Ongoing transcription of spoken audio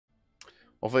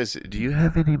Hopefully, do you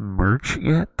have any merch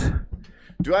yet?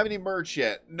 Do I have any merch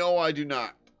yet? No, I do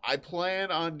not. I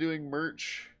plan on doing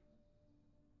merch.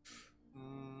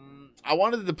 I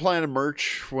wanted to plan a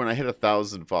merch when I hit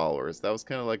 1,000 followers. That was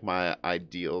kind of like my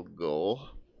ideal goal.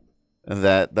 And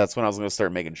that's when I was going to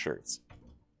start making shirts.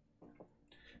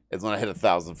 It's when I hit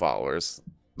 1,000 followers.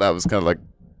 That was kind of like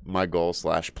my goal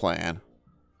slash plan.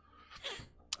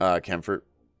 Comfort.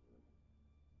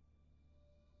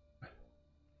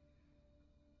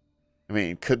 I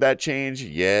mean, could that change?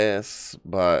 Yes,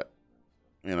 but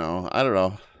you know, I don't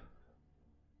know.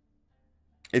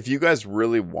 If you guys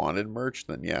really wanted merch,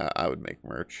 then yeah, I would make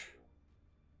merch.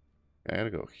 I gotta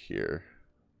go here.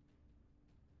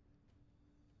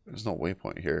 There's no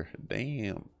waypoint here.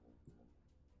 Damn.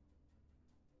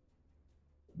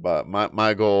 But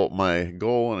my goal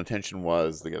and intention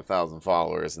was to get 1,000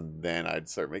 followers, and then I'd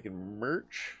start making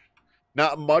merch.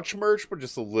 Not much merch, but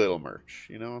just a little merch.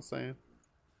 You know what I'm saying?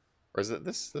 Or is it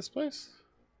this place?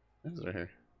 Is it here?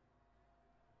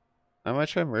 I might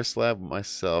try Merc Lab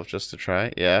myself just to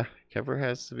try. Yeah, Kemper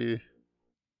has to be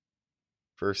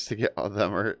first to get all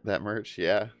that merch.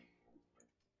 Yeah.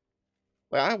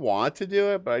 Like I want to do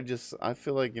it, but I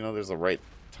feel like there's a right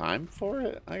time for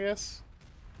it. I guess.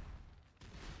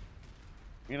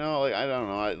 Like I don't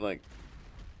know. I like.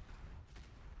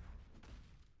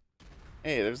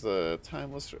 Hey, there's a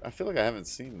timeless. I feel like I haven't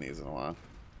seen these in a while.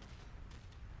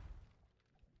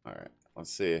 All right,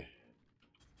 let's see.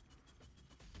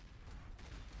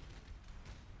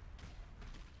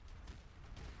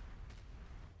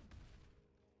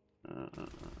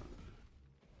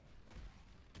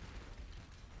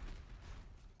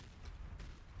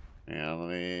 Yeah, let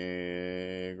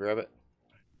me grab it.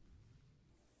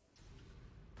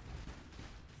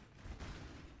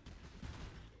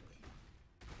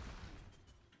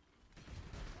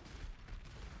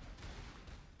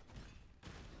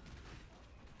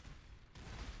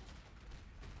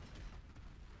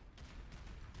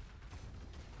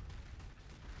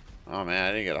 Oh man,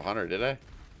 I didn't get 100, did I?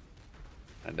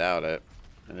 I doubt it.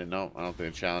 I didn't know. I don't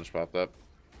think a challenge popped up.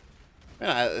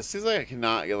 Man, it seems like I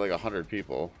cannot get like 100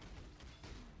 people.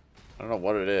 I don't know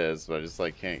what it is, but I just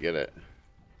like can't get it.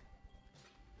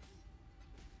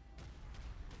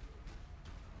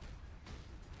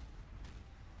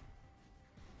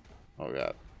 Oh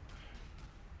god.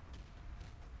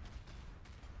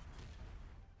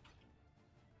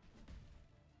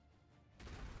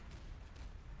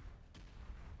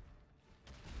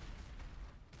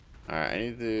 Alright, I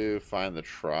need to find the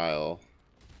trial.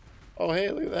 Oh hey,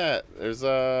 look at that. There's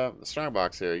a strong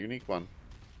box here, a unique one.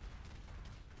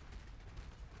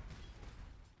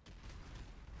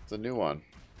 It's a new one.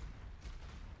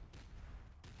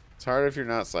 It's hard if you're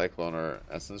not Cyclone or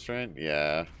Essence Drain.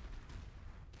 Yeah.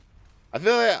 I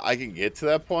feel like I can get to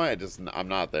that point. I'm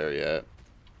not there yet.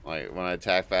 Like when I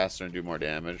attack faster and do more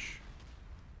damage.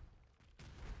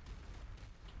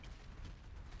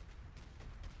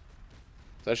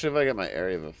 Especially if I get my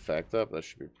area of effect up, that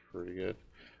should be pretty good.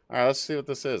 All right, let's see what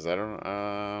this is. I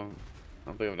don't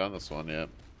think I've done this one yet.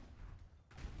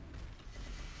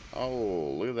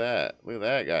 Oh, look at that! Look at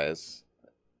that, guys.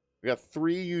 We got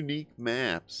 3 unique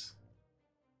maps.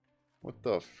 What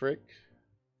the frick?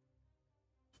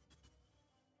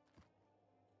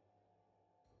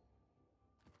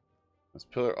 This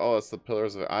pillar. Oh, it's the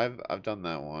pillars of. I've done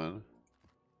that one.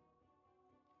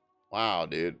 Wow,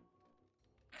 dude.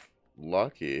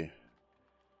 Lucky.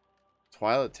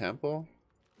 Twilight Temple.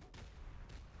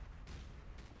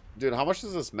 Dude, how much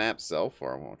does this map sell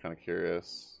for? I'm kind of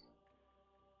curious.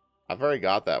 I've already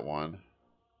got that one.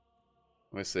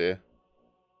 Let me see.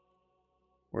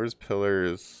 Where's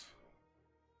pillars?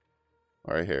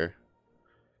 Right here.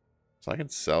 So I can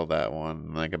sell that one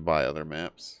and I can buy other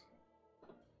maps.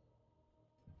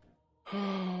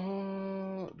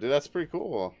 Dude, that's pretty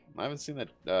cool. I haven't seen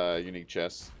that unique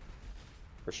chest.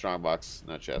 Or strongbox,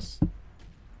 not chest.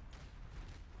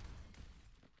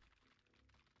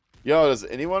 Yo, does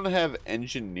anyone have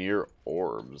engineer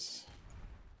orbs?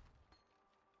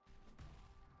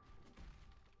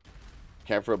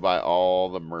 Can't buy all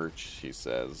the merch, he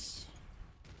says.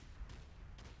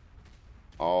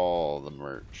 All the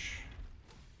merch.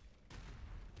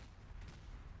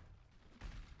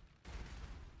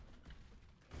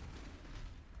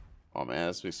 Oh man,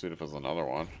 this would be sweet if it was another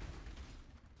one.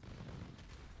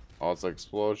 Oh, it's like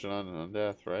explosion on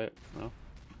death, right? No?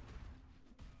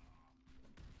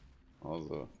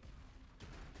 Oh,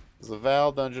 there's a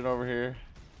Val dungeon over here.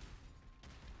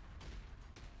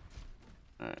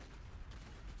 Alright.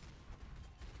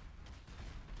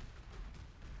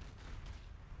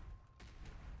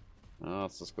 Oh,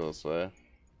 let's just go this way.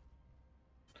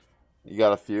 You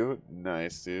got a few?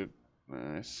 Nice, dude.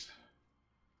 Nice.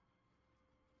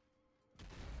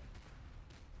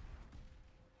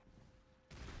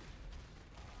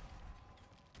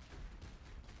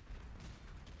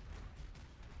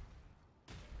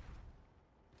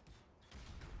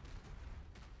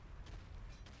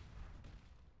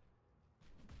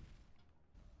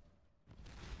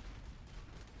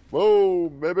 Whoa,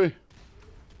 baby.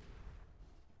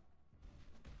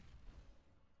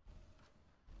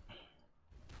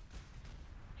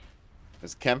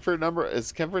 Is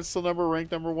Kemford still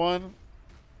ranked number 1?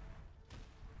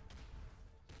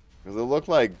 Because it looked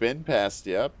like Ben passed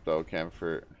you up though,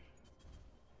 Kemford.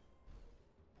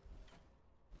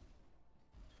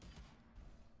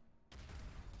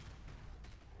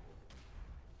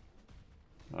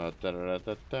 Da, da, da,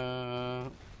 da, da.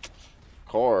 Of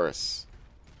course.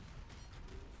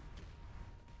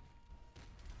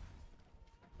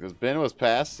 Because Ben was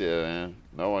past you, man.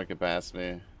 No one can pass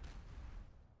me.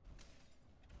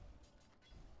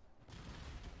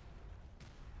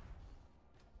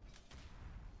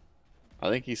 I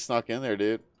think he snuck in there,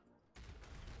 dude.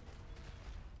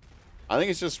 I think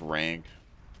it's just rank.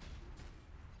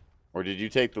 Or did you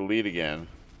take the lead again?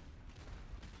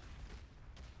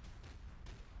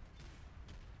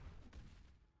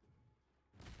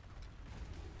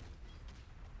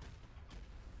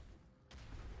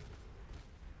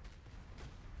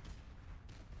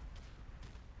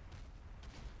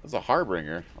 That's a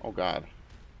Harbinger. Oh, God.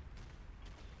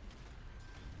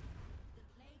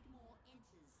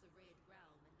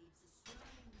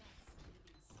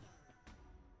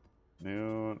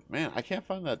 Noon. Man, I can't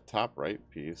find that top right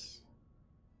piece.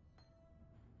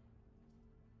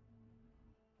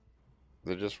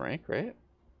 Is it just rank, right?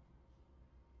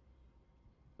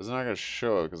 It's not gonna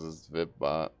show it because it's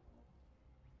VipBot.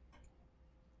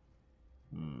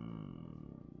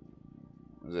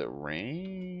 Is it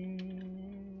ranked?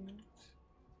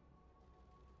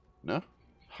 No?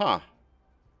 Huh.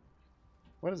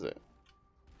 What is it?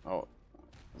 Oh,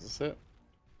 is this it?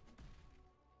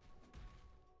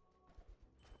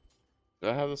 Do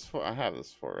I have this for? I have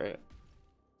this for, right?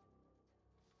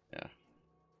 Yeah.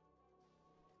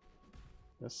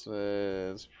 This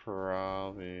is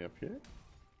probably up here.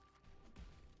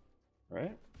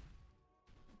 Right?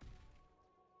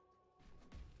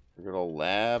 Good old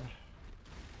lab.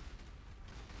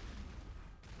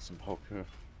 Some Poku.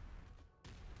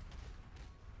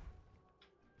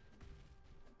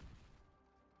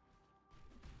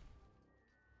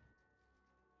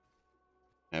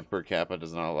 Emperor Kappa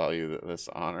does not allow you this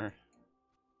honor.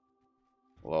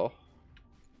 Well.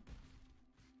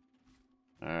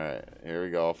 Alright, here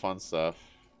we go. Fun stuff.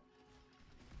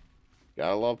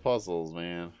 Gotta love puzzles,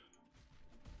 man.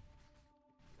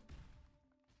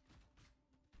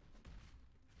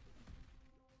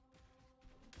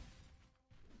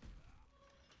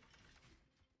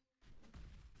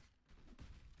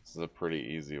 This is a pretty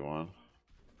easy one.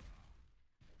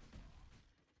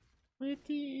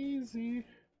 Pretty easy.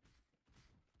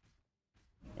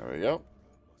 There we go.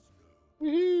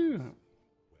 Woohoo!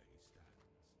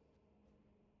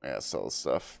 Yeah, sell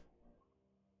stuff.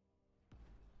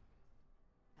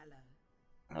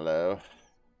 Hello.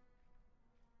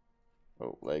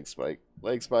 Oh, leg spike.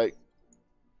 Leg spike.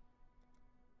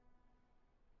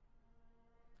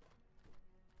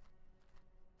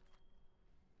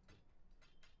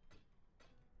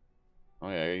 Oh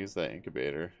yeah, I use that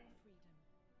incubator.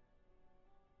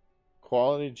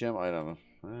 Quality gem item.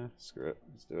 Screw it.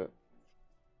 Let's do it.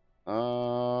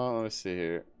 Let me see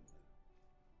here.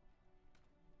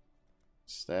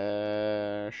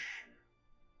 Stash.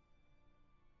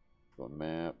 The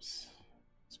maps.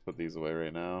 Let's put these away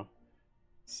right now.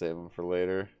 Save them for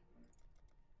later.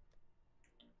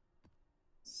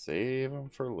 Save them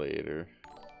for later.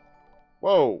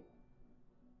 Whoa!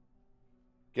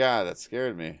 God, that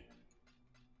scared me.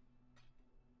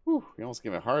 Whew, you almost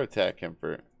gave me a heart attack,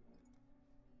 Kemper.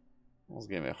 Almost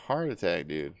gave me a heart attack,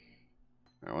 dude.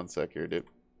 Alright, one sec here, dude.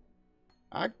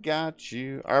 I got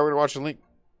you. Alright, we're gonna watch the link.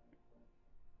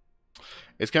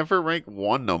 Is Kemper rank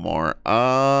 1 no more?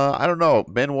 I don't know.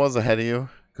 Ben was ahead of you,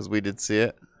 because we did see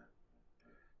it.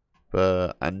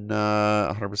 But I'm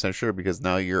not 100% sure, because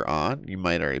now you're on. You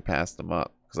might already passed him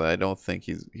up, because I don't think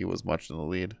he was much in the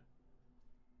lead.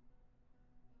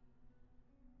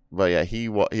 But yeah, he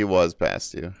was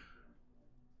past you.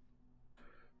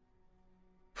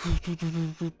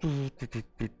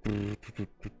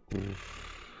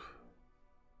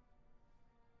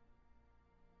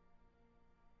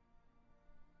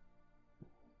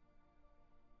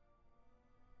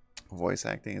 Voice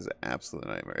acting is an absolute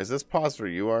nightmare. Is this pause where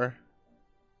you are?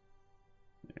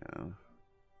 Yeah.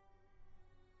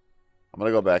 I'm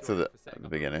gonna go back to the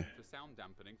beginning. For sound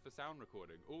dampening, for sound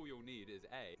recording. All you'll need is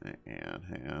a.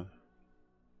 Hang on.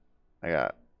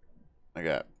 I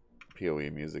got PoE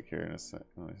music here in a sec.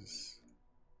 Just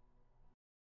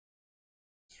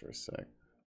for a sec.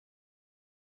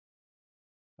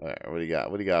 All right, what do you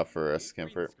got? What do you got for us,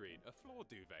 Comfort? Screen, a floor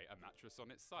duvet, a mattress on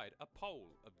its side, a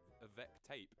pole, a vec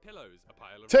tape, pillows, a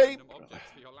pile of tape. Random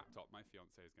objects for your laptop. My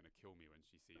fiance is gonna kill me when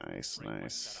she sees.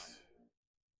 Nice.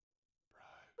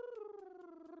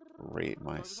 Rate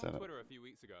my I was setup. on Twitter a few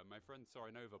weeks ago, and my friend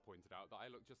Sorinova pointed out that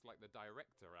I look just like the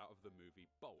director out of the movie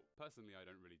Bolt. Personally, I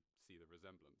don't really see the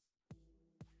resemblance.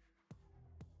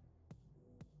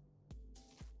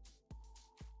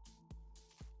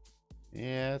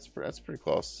 Yeah, that's pretty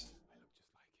close. I look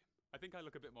just like him. I think I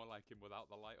look a bit more like him without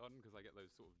the light on, because I get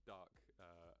those sort of dark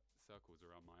circles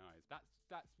around my eyes.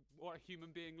 That's what a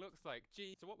human being looks like.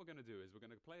 Gee. So what we're going to do is we're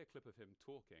going to play a clip of him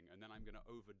talking, and then I'm going to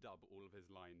overdub all of his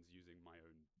lines using my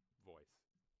own voice.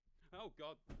 Oh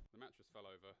god, the mattress fell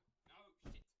over. Oh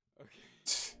shit. Okay.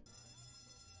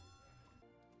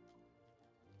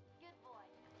 Good boy.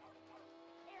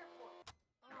 Airport.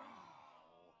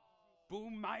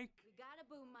 Boom mic. We got a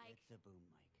boom mic. It's a boom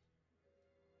mic.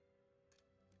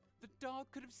 The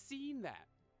dog could have seen that.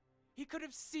 He could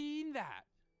have seen that.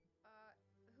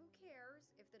 Who cares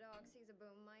if the dog sees a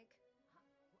boom mic?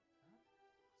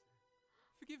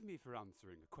 Forgive me for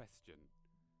answering a question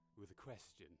with a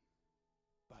question,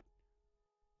 but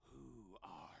who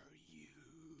are you?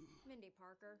 Mindy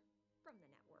Parker, from the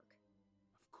network.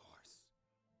 Of course.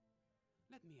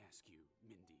 Let me ask you,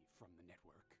 Mindy from the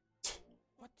network,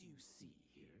 what do you see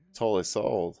here? Totally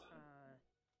sold.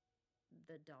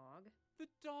 The dog? The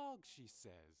dog, she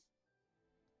says.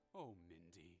 Oh,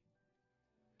 Mindy.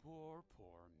 Poor,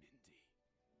 poor Mindy.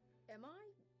 Am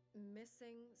I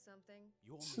missing something?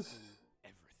 You're missing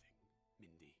everything,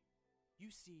 Mindy. You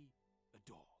see a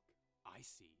dog. I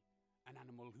see an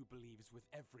animal who believes with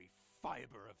every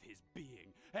fiber of his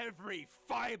being, every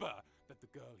fiber, that the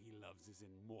girl he loves is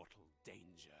in mortal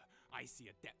danger. I see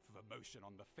a depth of emotion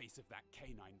on the face of that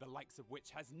canine, the likes of which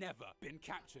has never been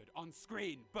captured on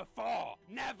screen before.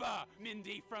 Never,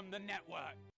 Mindy from the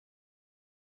network.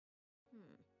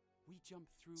 We jump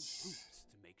through hoops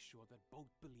to make sure that Bolt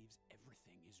believes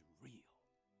everything is real.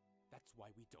 That's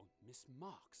why we don't miss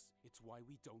marks. It's why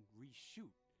we don't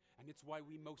reshoot. And it's why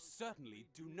we most certainly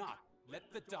do not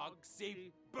let the dog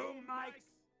see boom mics.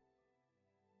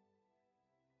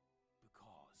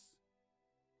 Because,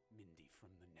 Mindy from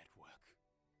the network,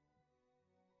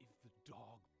 if the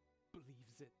dog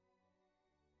believes it,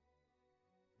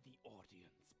 the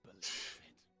audience believes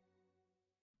it.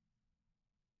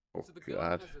 Oh, So the girl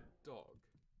God. has a dog,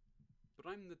 but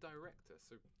I'm the director,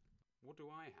 so what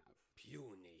do I have?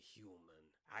 Puny human.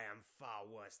 I am far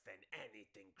worse than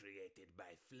anything created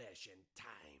by flesh and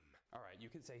time. Alright, you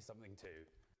can say something too.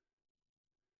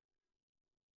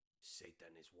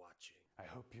 Satan is watching. I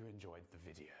hope you enjoyed the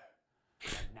video.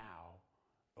 And now,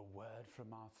 a word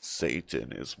from our...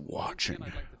 Satan is watching.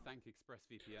 Once again, I'd like to thank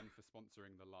ExpressVPN for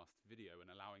sponsoring the last video and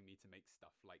allowing me to make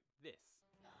stuff like this.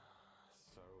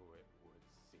 So it would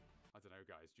seem. I don't know,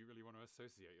 guys. Do you really want to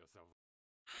associate yourself?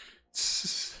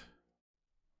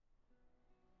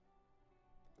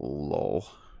 Lol.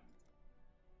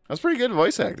 That's pretty good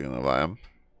voice acting though, by him.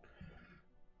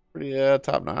 Pretty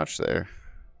top notch there.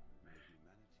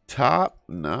 Top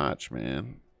notch,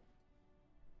 man.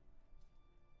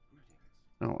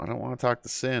 No, I don't want to talk to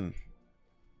Sin.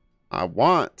 I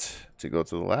want to go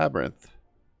to the labyrinth.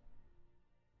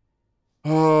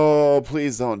 Oh,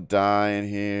 please don't die in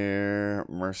here.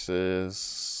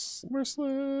 Merciless.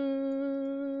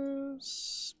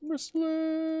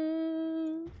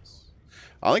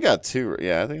 I only got 2.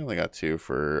 Yeah, I think I only got 2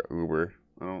 for Uber.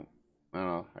 I don't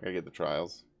know. I gotta get the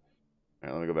trials. All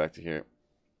right, let me go back to here.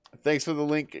 Thanks for the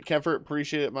link, Kemfert.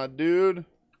 Appreciate it, my dude.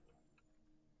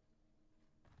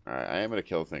 All right, I am gonna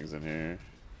kill things in here.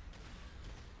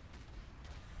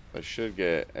 I should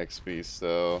get XP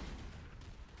still.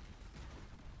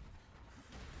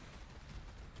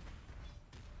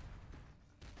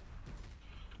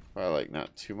 Probably like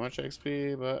not too much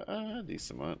XP, but a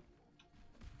decent amount.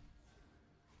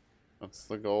 That's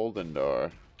the golden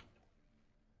door.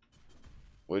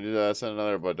 We did send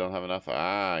another, but don't have enough.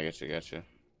 Ah, I get you.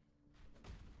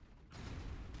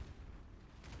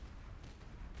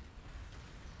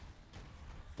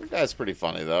 That guy's pretty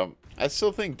funny, though. I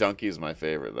still think Donkey's my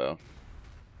favorite, though.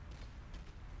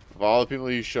 Of all the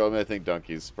people you showed me, I think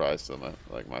Donkey's probably still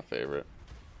my favorite.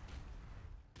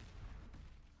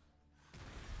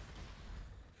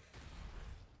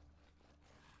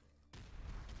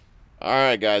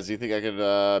 Alright, guys. Do you think I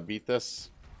could beat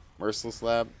this? Merciless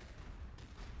Lab?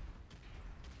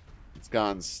 It's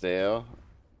gone stale.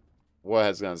 What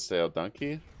has gone stale?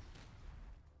 Donkey?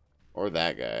 Or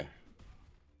that guy?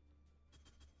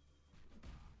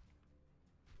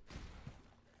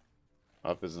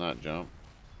 Up is not jump.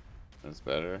 That's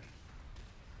better.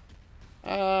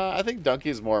 I think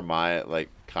Donkey's more my, like,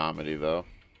 comedy, though.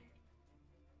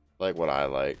 Like what I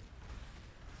like.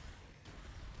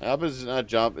 Up is not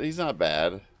jump. He's not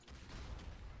bad.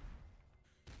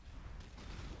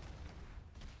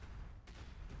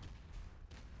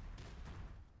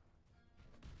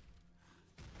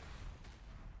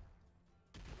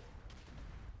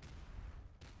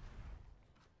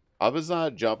 Up is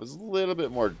not jump. It's a little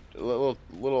bit more, a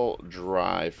little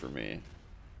dry for me.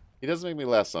 He does make me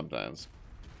laugh sometimes.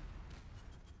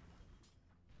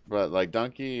 But like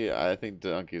Donkey, I think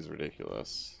Donkey is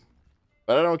ridiculous.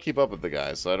 But I don't keep up with the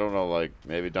guy, so I don't know. Like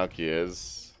maybe Donkey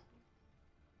is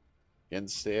getting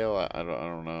stale. I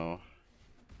don't know.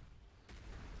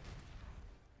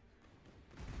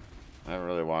 I haven't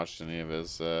really watched any of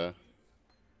his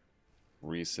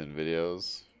recent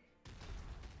videos.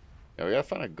 Yeah, we gotta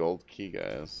find a gold key,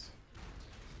 guys.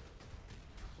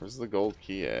 Where's the gold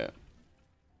key at?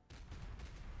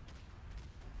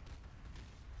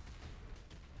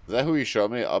 Is that who you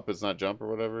showed me? Up is not jump or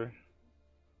whatever?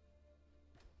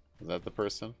 Is that the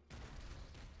person?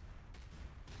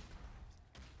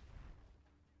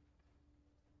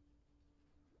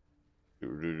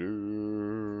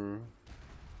 Doo-doo-doo.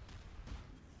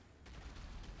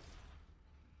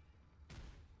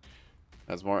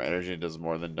 Has more energy and does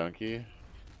more than Donkey.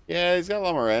 Yeah, he's got a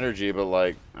lot more energy, but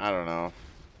like, I don't know.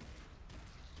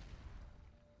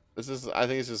 I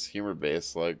think it's just humor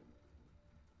based, like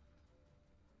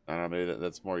I don't know, maybe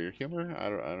that's more your humor? I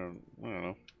don't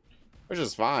know. Which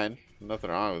is fine. Nothing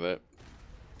wrong with it.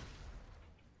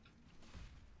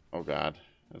 Oh god.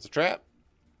 It's a trap.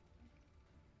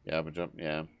 Yeah, but jump,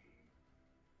 yeah.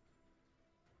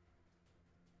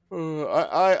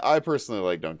 I personally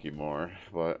like Donkey more,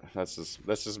 but that's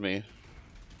just me.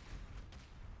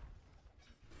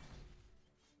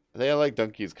 I think I like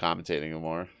Donkey's commentating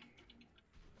more.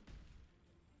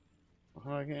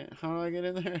 How do I get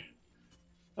in there?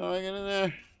 How do I get in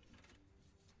there?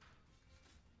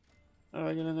 How do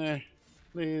I get in there?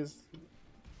 Please.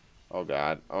 Oh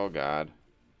god. Oh god.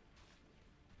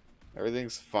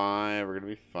 Everything's fine. We're gonna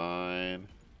be fine.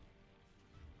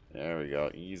 There we go.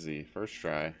 Easy. First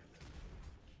try.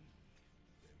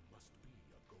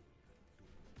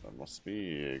 There must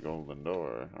be a golden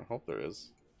door. I hope there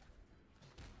is.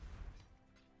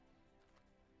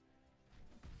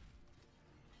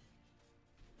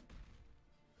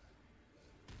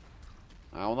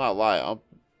 I will not lie.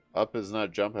 Up is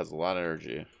not jump has a lot of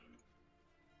energy.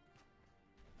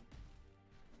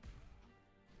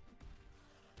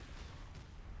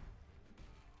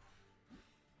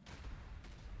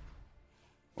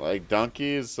 Like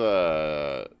Donkey's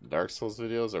Dark Souls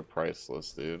videos are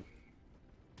priceless, dude.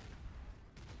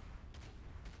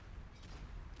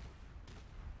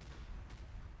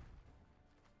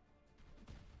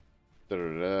 Da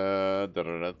da da da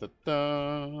da da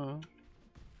da.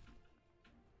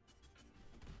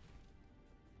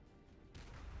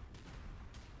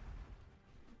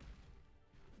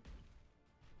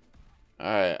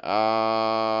 Alright,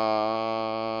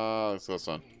 let's go this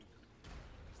one.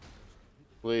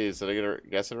 Please, did I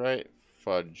guess it right?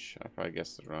 Fudge. I probably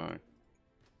guessed it wrong.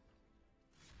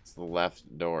 It's the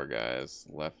left door, guys.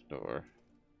 Left door.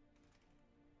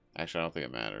 Actually, I don't think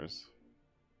it matters.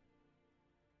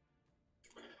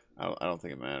 I don't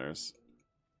think it matters.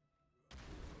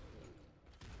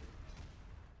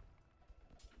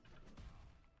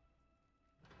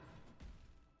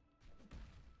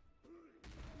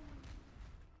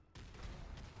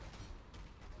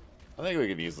 I think we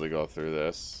could easily go through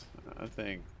this. I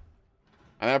mean,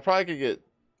 I probably could get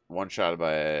one-shotted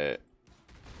by...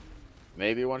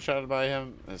 Maybe one-shotted by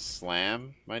him. His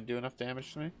slam might do enough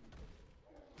damage to me.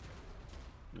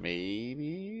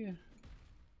 Maybe?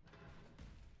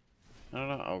 I don't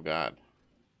know. Oh, God.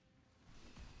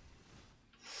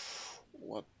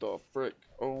 What the frick?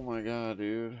 Oh, my God,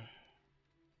 dude.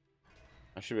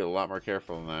 I should be a lot more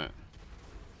careful than that.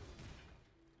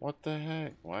 What the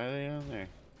heck? Why are they on there?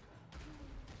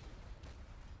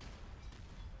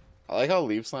 I like how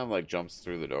Leaf Slam like jumps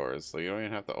through the doors, so you don't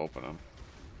even have to open them.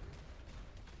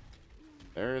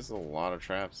 There is a lot of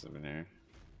traps in here.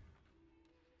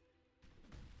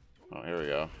 Oh, here we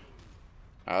go.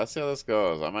 Alright, let's see how this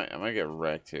goes. I might get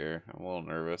wrecked here. I'm a little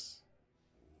nervous.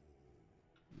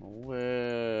 I'm a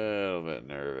little bit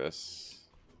nervous.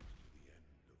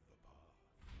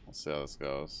 We'll see how this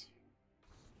goes.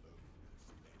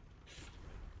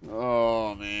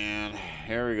 Oh man,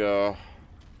 here we go.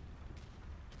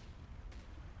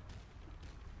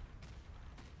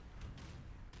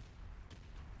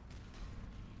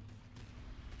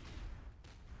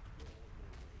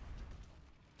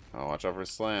 Oh, watch out for a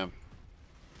slam.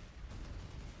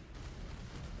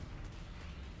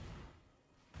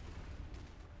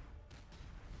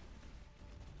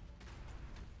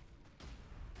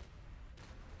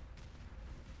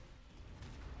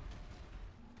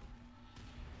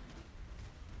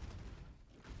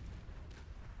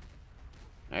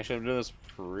 Actually, I'm doing this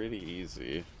pretty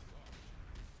easy.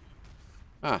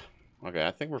 Ah, okay.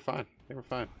 I think we're fine. I think we're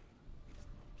fine.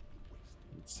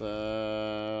 It's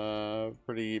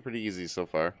pretty easy so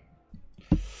far.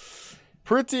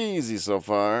 Pretty easy so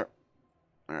far.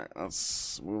 All right,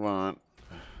 let's move on.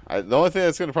 The only thing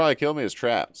that's gonna probably kill me is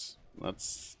traps.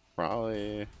 That's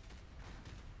probably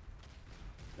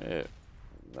it.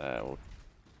 That will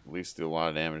at least do a lot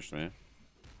of damage to me.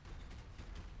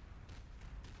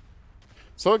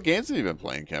 So what games have you been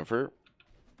playing, Kemper?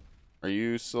 Are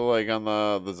you still like on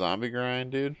the zombie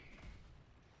grind, dude?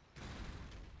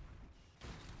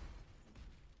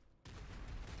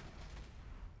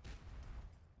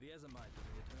 The Ezamites of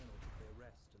the Eternal took their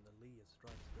rest, and the Leah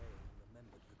strikes gale and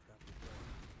remembered who trapped the throne.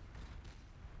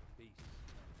 Beast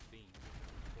and fiend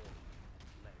fought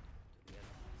and led to the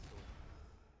Ezamite sword,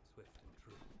 swift and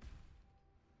true.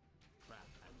 Trap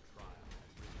and trial had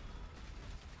risen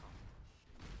come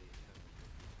into the Eternal.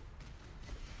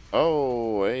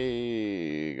 Oh,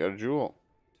 hey, got a jewel.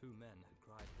 Two men had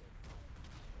cried their triumph,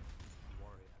 a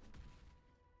warrior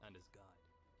and his guide.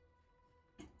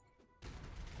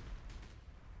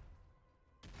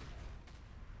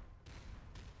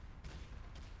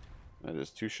 I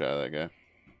just two-shot that guy.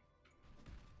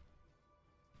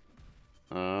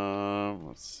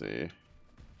 Let's see.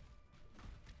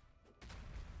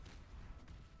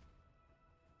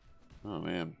 Oh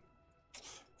man.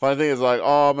 Funny thing is like,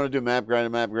 oh, I'm gonna do map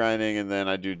grinding, and then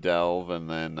I do delve, and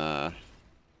then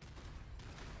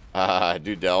I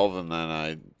do delve, and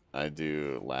then I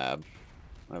do lab.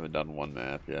 I haven't done one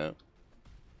map yet.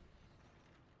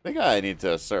 I think I need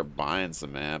to start buying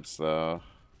some maps though.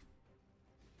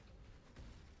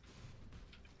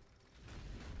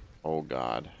 Oh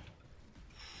god.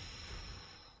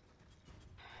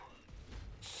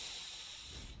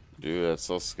 Dude, that's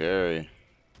so scary.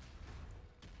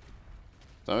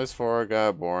 Zombies 4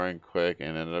 got boring quick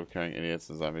and ended up killing idiots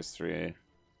in Zombies 3.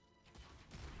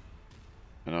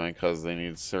 Annoying because they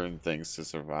need certain things to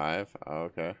survive. Oh,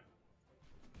 okay.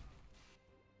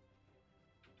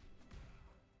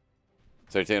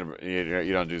 So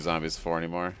you don't do Zombies 4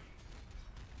 anymore?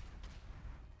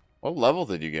 What level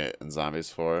did you get in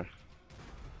Zombies 4?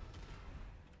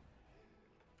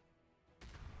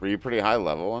 Were you pretty high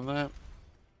level on that?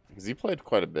 Because you played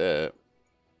quite a bit.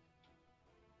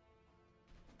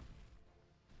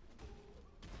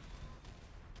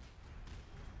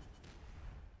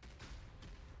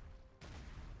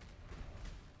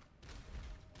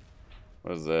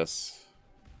 What is this?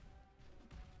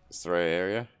 Is the right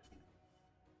area?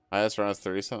 Highest round is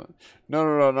 30 something.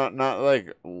 No, not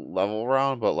like level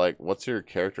round, but like what's your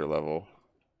character level?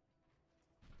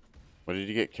 What did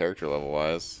you get character level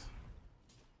wise?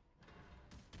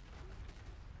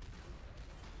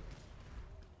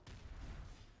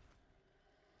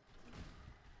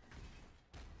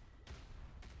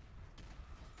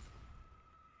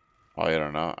 Oh, you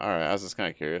don't know? Alright, I was just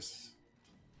kinda curious.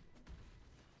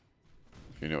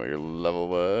 If you knew what your level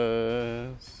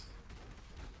was.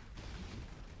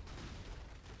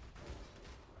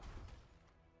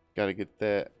 Gotta get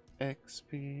that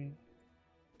XP.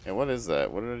 And what is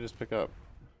that? What did I just pick up?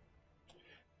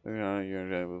 Your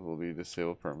enemy will be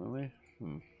disabled permanently.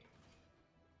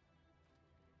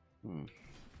 Okay,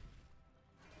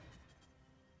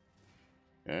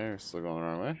 we're still going the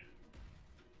wrong way.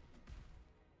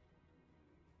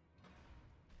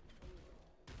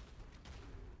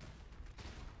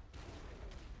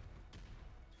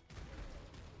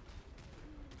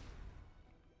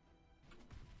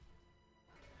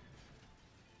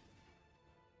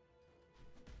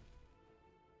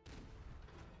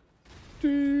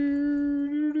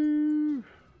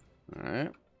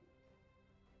 Alright.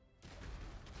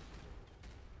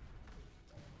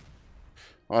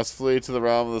 Let's flee to the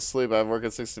realm of the sleep. I'm working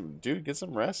 60. Dude, get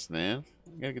some rest, man.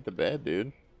 You gotta get to bed,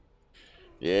 dude.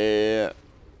 Yeah.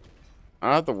 I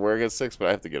don't have to work at 6, but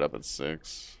I have to get up at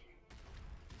 6.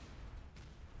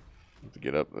 I have to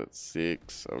get up at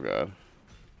 6. Oh, God.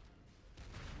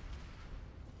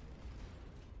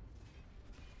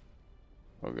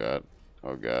 Oh, God.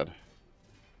 Oh, God.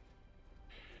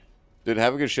 Dude,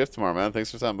 have a good shift tomorrow, man. Thanks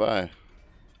for stopping by.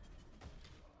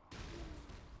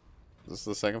 This is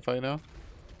the second fight now?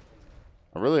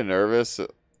 I'm really nervous.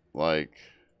 Like,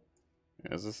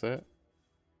 is this it?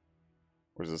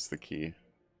 Or is this the key?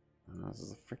 Oh, this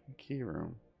is a freaking key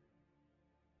room.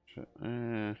 Shit.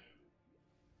 I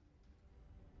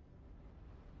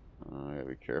gotta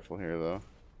be careful here, though.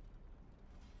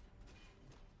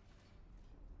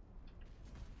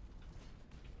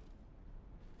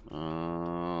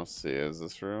 Let's see. Is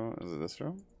this room? Is it this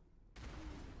room?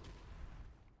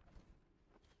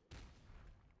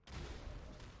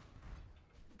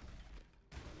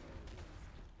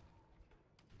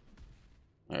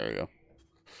 There we go.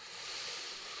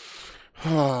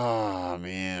 Oh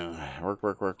man. Work.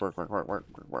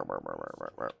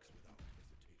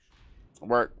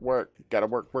 Gotta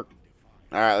work.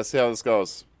 Alright, let's see how this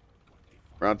goes.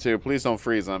 Round 2. Please don't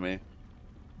freeze on me.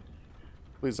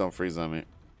 Please don't freeze on me.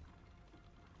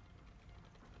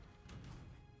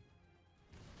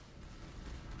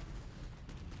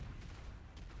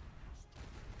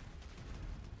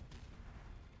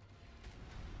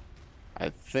 I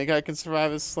think I can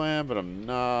survive his slam, but I'm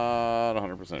not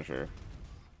 100% sure.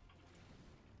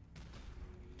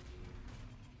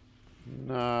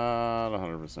 Not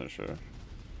 100% sure.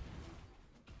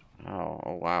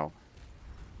 Oh, wow.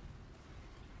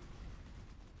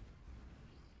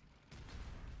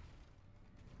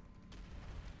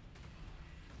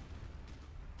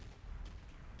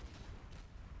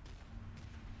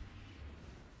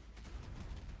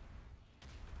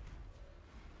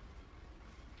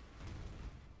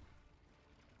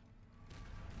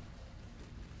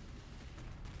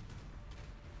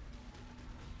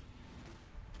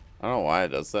 I don't know why it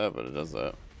does that, but it does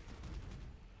that.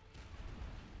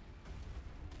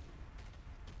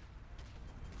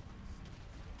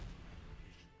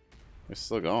 It's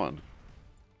still going.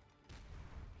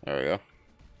 There we go.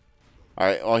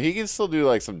 Alright, well he can still do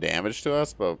like some damage to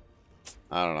us, but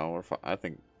I don't know. We're I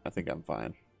think I'm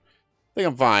fine. I think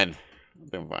I'm fine.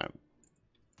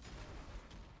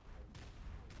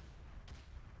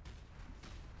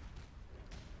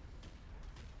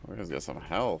 We're gonna get some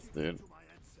health, dude.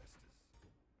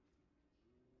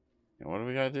 And what do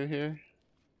we gotta do here?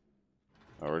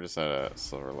 Oh, we're just at a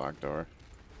silver lock door.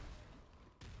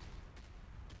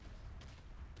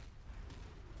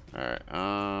 Alright,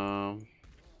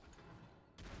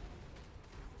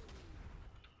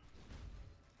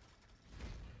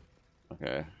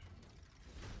 okay.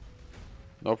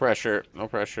 No pressure, no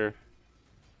pressure.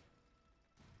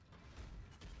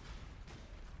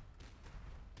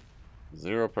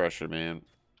 Zero pressure, man.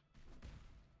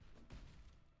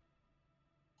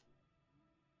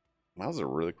 That was a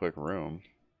really quick room.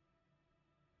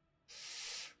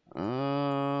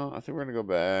 I think we're gonna go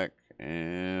back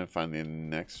and find the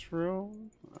next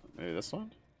room. Maybe this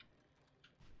one?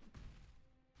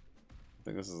 I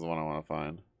think this is the one I want to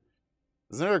find.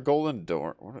 Isn't there a golden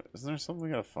door? Isn't there something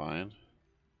we gotta find?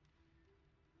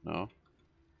 No?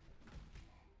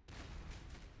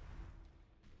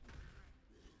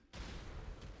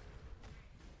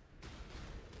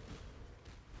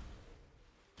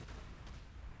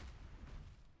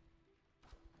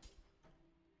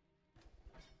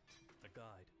 A guide.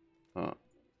 Huh.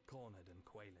 Cornered and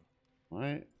quailing.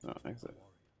 Right? No, exit.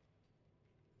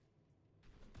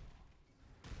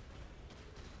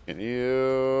 Can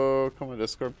you come on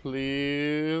Discord,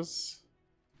 please?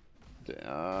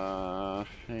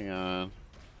 Hang on.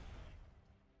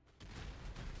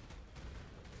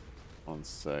 One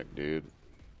sec, dude.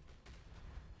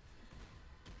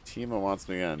 Tima wants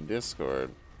me on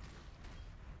Discord.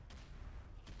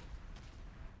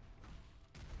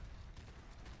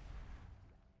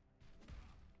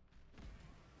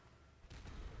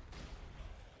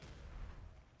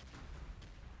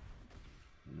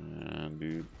 Man,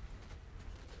 dude.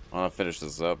 I want to finish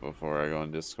this up before I go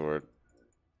on Discord.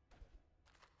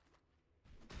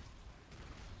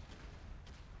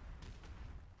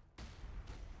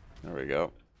 There we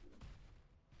go.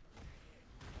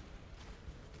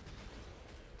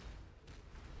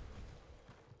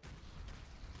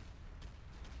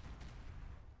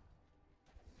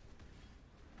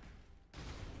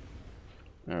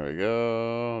 There we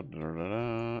go.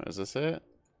 Da-da-da. Is this it?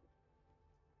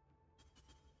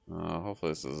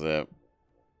 Hopefully this is it.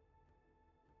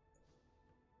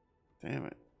 Damn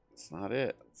it. It's not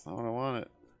it. It's not what I wanted.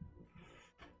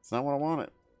 It's not what I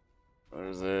wanted.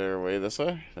 Is there a way this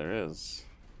way? There is.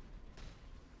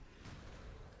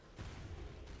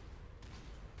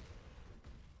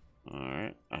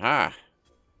 Alright. Aha!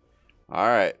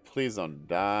 Alright. Please don't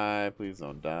die. Please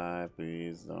don't die.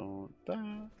 Please don't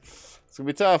die. It's gonna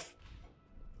be tough.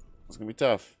 It's gonna be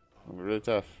tough. It's gonna be really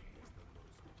tough.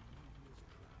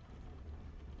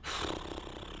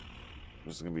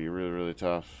 This is gonna be really, really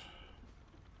tough.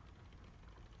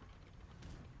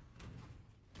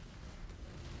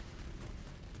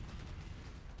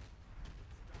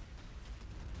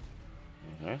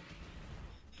 Okay.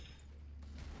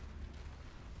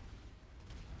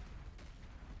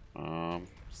 I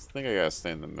think I gotta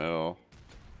stay in the middle.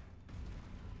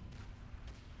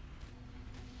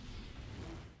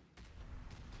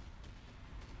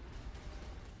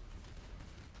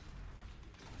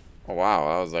 Oh wow,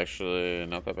 that was actually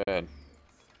not that bad. It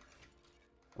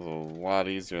was a lot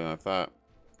easier than I thought.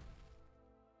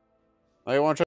 I want to